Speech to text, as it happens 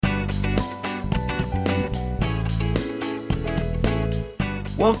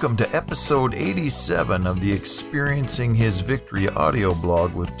Welcome to episode 87 of the Experiencing His Victory audio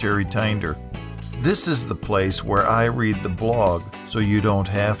blog with Terry Tynder. This is the place where I read the blog so you don't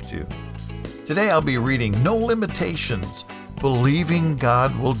have to. Today I'll be reading No Limitations, Believing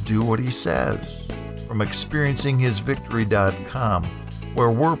God Will Do What He Says from experiencinghisvictory.com,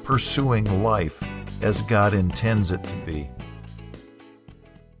 where we're pursuing life as God intends it to be.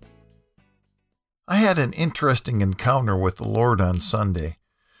 I had an interesting encounter with the Lord on Sunday.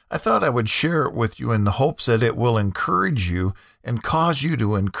 I thought I would share it with you in the hopes that it will encourage you and cause you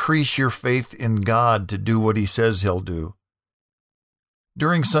to increase your faith in God to do what He says He'll do.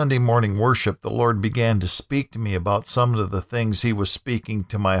 During Sunday morning worship, the Lord began to speak to me about some of the things He was speaking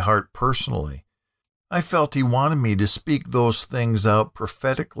to my heart personally. I felt He wanted me to speak those things out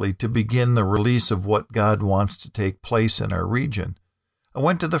prophetically to begin the release of what God wants to take place in our region. I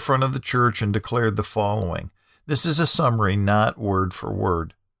went to the front of the church and declared the following. This is a summary, not word for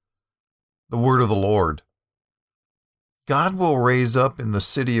word. The word of the Lord. God will raise up in the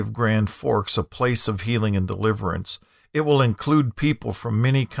city of Grand Forks a place of healing and deliverance. It will include people from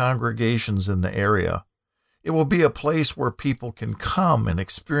many congregations in the area. It will be a place where people can come and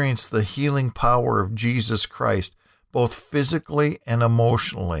experience the healing power of Jesus Christ, both physically and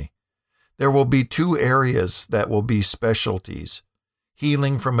emotionally. There will be two areas that will be specialties: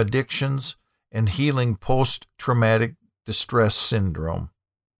 healing from addictions and healing post-traumatic distress syndrome.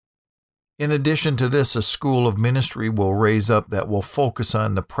 In addition to this, a school of ministry will raise up that will focus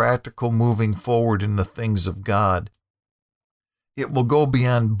on the practical moving forward in the things of God. It will go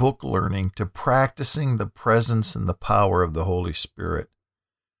beyond book learning to practicing the presence and the power of the Holy Spirit.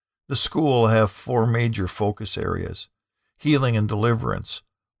 The school will have four major focus areas: healing and deliverance,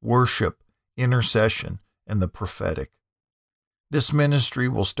 worship, intercession, and the prophetic. This ministry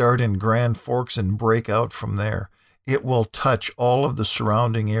will start in Grand Forks and break out from there. It will touch all of the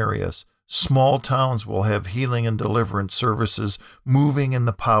surrounding areas. Small towns will have healing and deliverance services moving in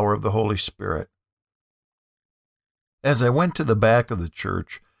the power of the Holy Spirit. As I went to the back of the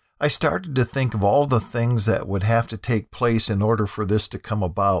church, I started to think of all the things that would have to take place in order for this to come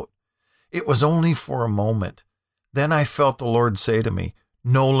about. It was only for a moment. Then I felt the Lord say to me,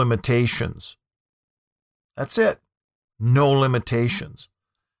 "No limitations." That's it. No limitations.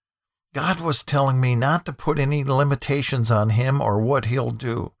 God was telling me not to put any limitations on Him or what He'll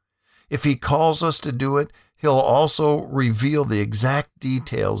do. If He calls us to do it, He'll also reveal the exact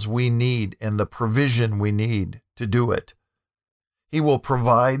details we need and the provision we need to do it. He will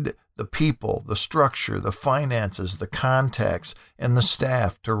provide the people, the structure, the finances, the contacts, and the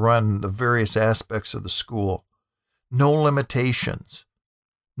staff to run the various aspects of the school. No limitations.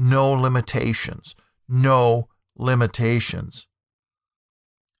 No limitations. No limitations.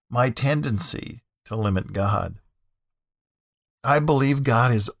 My tendency to limit God. I believe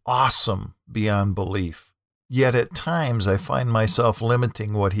God is awesome beyond belief, yet at times I find myself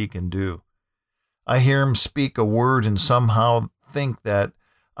limiting what He can do. I hear Him speak a word and somehow think that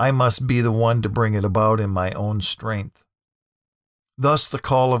I must be the one to bring it about in my own strength. Thus the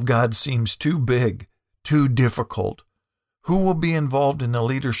call of God seems too big, too difficult. Who will be involved in the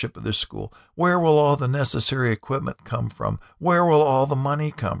leadership of this school? Where will all the necessary equipment come from? Where will all the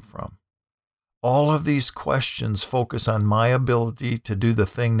money come from? All of these questions focus on my ability to do the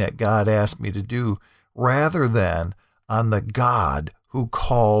thing that God asked me to do, rather than on the God who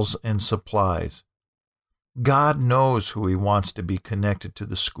calls and supplies. God knows who He wants to be connected to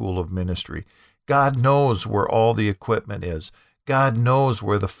the school of ministry. God knows where all the equipment is. God knows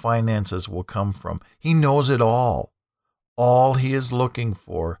where the finances will come from. He knows it all. All He is looking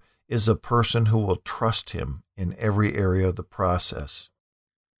for is a person who will trust Him in every area of the process.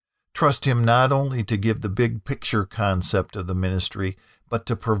 Trust Him not only to give the big picture concept of the ministry, but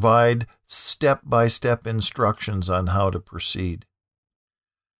to provide step-by-step instructions on how to proceed.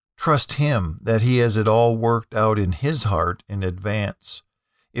 Trust Him that He has it all worked out in His heart in advance.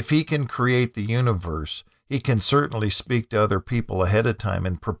 If He can create the universe, He can certainly speak to other people ahead of time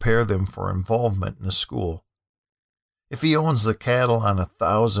and prepare them for involvement in the school. If He owns the cattle on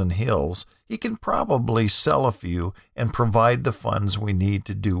 1,000 hills, He can probably sell a few and provide the funds we need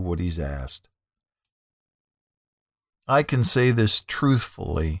to do what He's asked. I can say this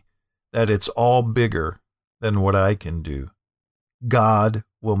truthfully, that it's all bigger than what I can do. God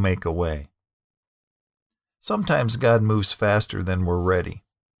will make a way. Sometimes God moves faster than we're ready.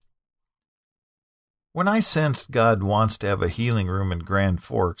 When I sensed God wants to have a healing room in Grand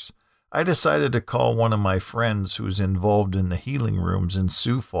Forks, I decided to call one of my friends who's involved in the healing rooms in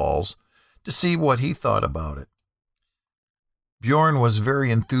Sioux Falls to see what he thought about it. Bjorn was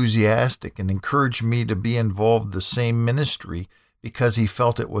very enthusiastic and encouraged me to be involved in the same ministry because he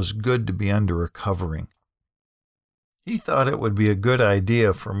felt it was good to be under a covering. He thought it would be a good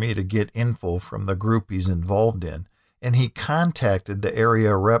idea for me to get info from the group he's involved in, and he contacted the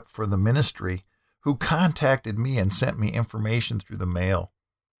area rep for the ministry, who contacted me and sent me information through the mail.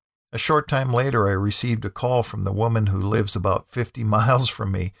 A short time later, I received a call from the woman who lives about 50 miles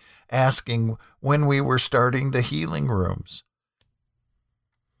from me, asking when we were starting the healing rooms.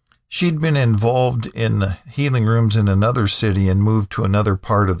 She'd been involved in healing rooms in another city and moved to another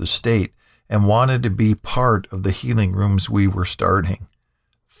part of the state and wanted to be part of the healing rooms we were starting.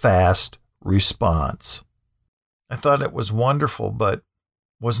 Fast response. I thought it was wonderful, but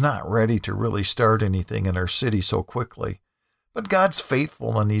was not ready to really start anything in our city so quickly. But God's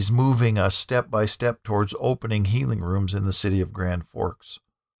faithful, and He's moving us step by step towards opening healing rooms in the city of Grand Forks.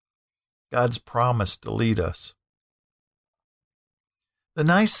 God's promised to lead us. The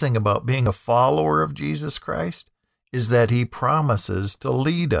nice thing about being a follower of Jesus Christ is that He promises to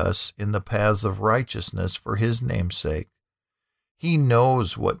lead us in the paths of righteousness for His name's sake. He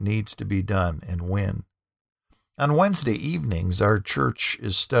knows what needs to be done and when. On Wednesday evenings, our church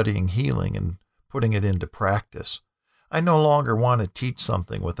is studying healing and putting it into practice. I no longer want to teach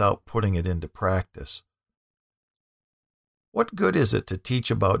something without putting it into practice. What good is it to teach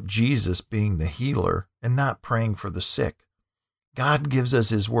about Jesus being the healer and not praying for the sick? God gives us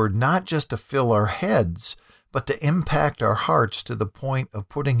His word not just to fill our heads, but to impact our hearts to the point of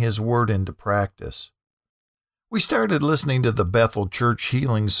putting His word into practice. We started listening to the Bethel Church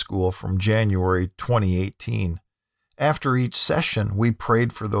Healing School from January 2018. After each session, we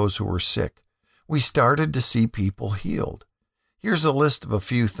prayed for those who were sick. We started to see people healed. Here's a list of a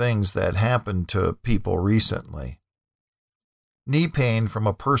few things that happened to people recently. Knee pain from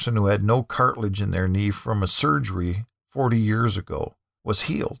a person who had no cartilage in their knee from a surgery 40 years ago was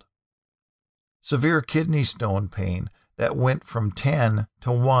healed. Severe kidney stone pain that went from 10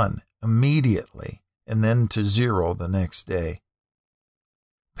 to 1 immediately and then to 0 the next day.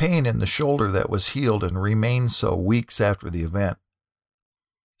 Pain in the shoulder that was healed and remained so weeks after the event.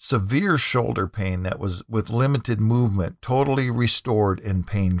 Severe shoulder pain that was with limited movement, totally restored and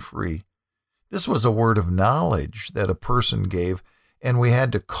pain-free. This was a word of knowledge that a person gave, and we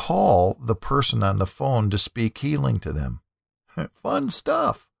had to call the person on the phone to speak healing to them. Fun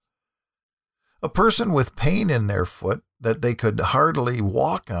stuff. A person with pain in their foot that they could hardly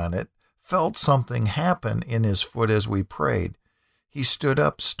walk on it felt something happen in his foot as we prayed. He stood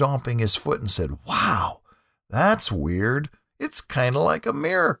up, stomping his foot, and said, "Wow, that's weird. It's kind of like a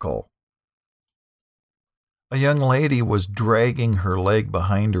miracle." A young lady was dragging her leg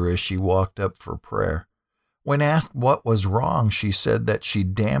behind her as she walked up for prayer. When asked what was wrong, she said that she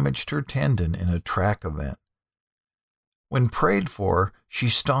damaged her tendon in a track event. When prayed for, she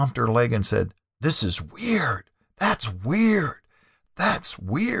stomped her leg and said, "This is weird. That's weird. That's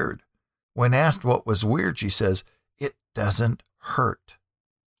weird." When asked what was weird, she says, "It doesn't hurt."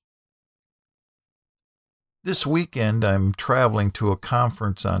 This weekend, I'm traveling to a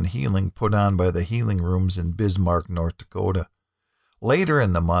conference on healing put on by the Healing Rooms in Bismarck, North Dakota. Later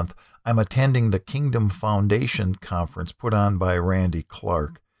in the month, I'm attending the Kingdom Foundation conference put on by Randy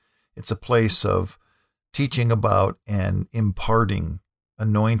Clark. It's a place of teaching about and imparting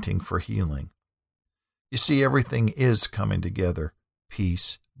anointing for healing. You see, everything is coming together,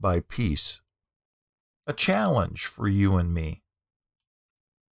 piece by piece. A challenge for you and me.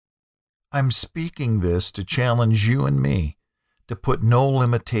 I'm speaking this to challenge you and me to put no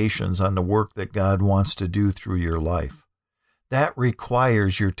limitations on the work that God wants to do through your life. That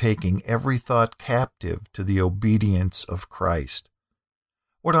requires your taking every thought captive to the obedience of Christ.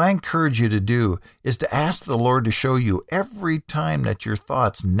 What I encourage you to do is to ask the Lord to show you every time that your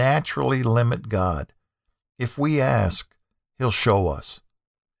thoughts naturally limit God. If we ask, He'll show us.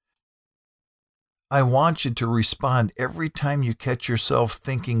 I want you to respond every time you catch yourself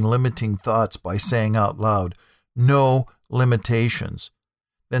thinking limiting thoughts by saying out loud, "No limitations."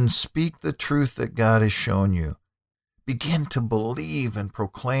 Then speak the truth that God has shown you. Begin to believe and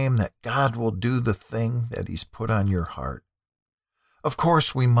proclaim that God will do the thing that He's put on your heart. Of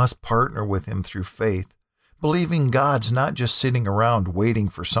course, we must partner with Him through faith, believing God's not just sitting around waiting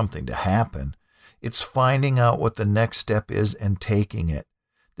for something to happen. It's finding out what the next step is and taking it.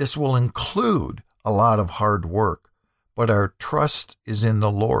 This will include a lot of hard work, but our trust is in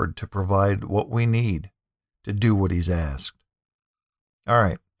the Lord to provide what we need to do what He's asked. All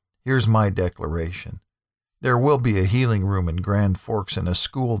right, here's my declaration. There will be a healing room in Grand Forks and a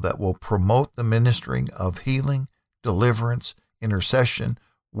school that will promote the ministering of healing, deliverance, intercession,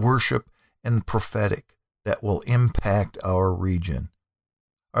 worship, and prophetic that will impact our region.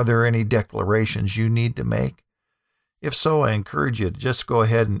 Are there any declarations you need to make? If so, I encourage you to just go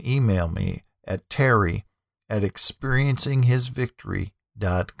ahead and email me at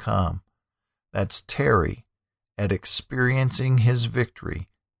terry@experiencinghisvictory.com. That's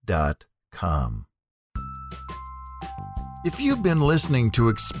terry@experiencinghisvictory.com. If you've been listening to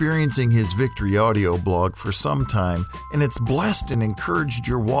Experiencing His Victory audio blog for some time and it's blessed and encouraged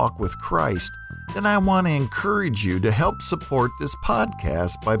your walk with Christ, then I want to encourage you to help support this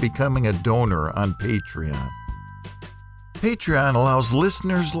podcast by becoming a donor on Patreon. Patreon allows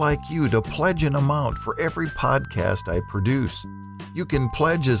listeners like you to pledge an amount for every podcast I produce. You can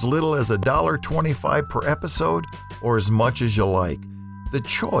pledge as little as $1.25 per episode or as much as you like. The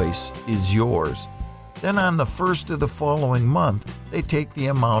choice is yours. Then on the first of the following month, they take the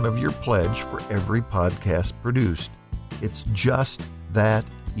amount of your pledge for every podcast produced. It's just that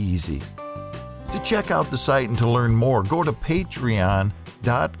easy. To check out the site and to learn more, go to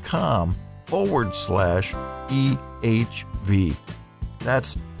patreon.com/EHV.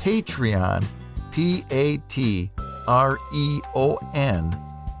 That's Patreon,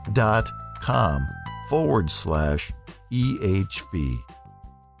 patreon.com/EHV.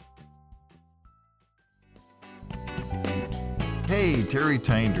 Hey, Terry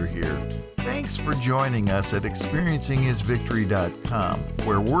Tynder here. Thanks for joining us at experiencinghisvictory.com,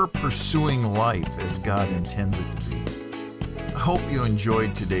 where we're pursuing life as God intends it to be. I hope you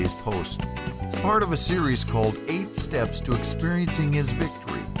enjoyed today's post. It's part of a series called 8 Steps to Experiencing His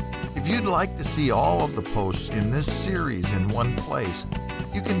Victory. If you'd like to see all of the posts in this series in one place,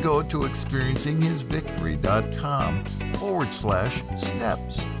 you can go to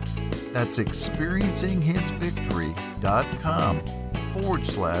experiencinghisvictory.com/steps. That's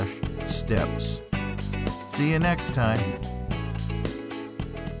experiencinghisvictory.com/steps. See you next time.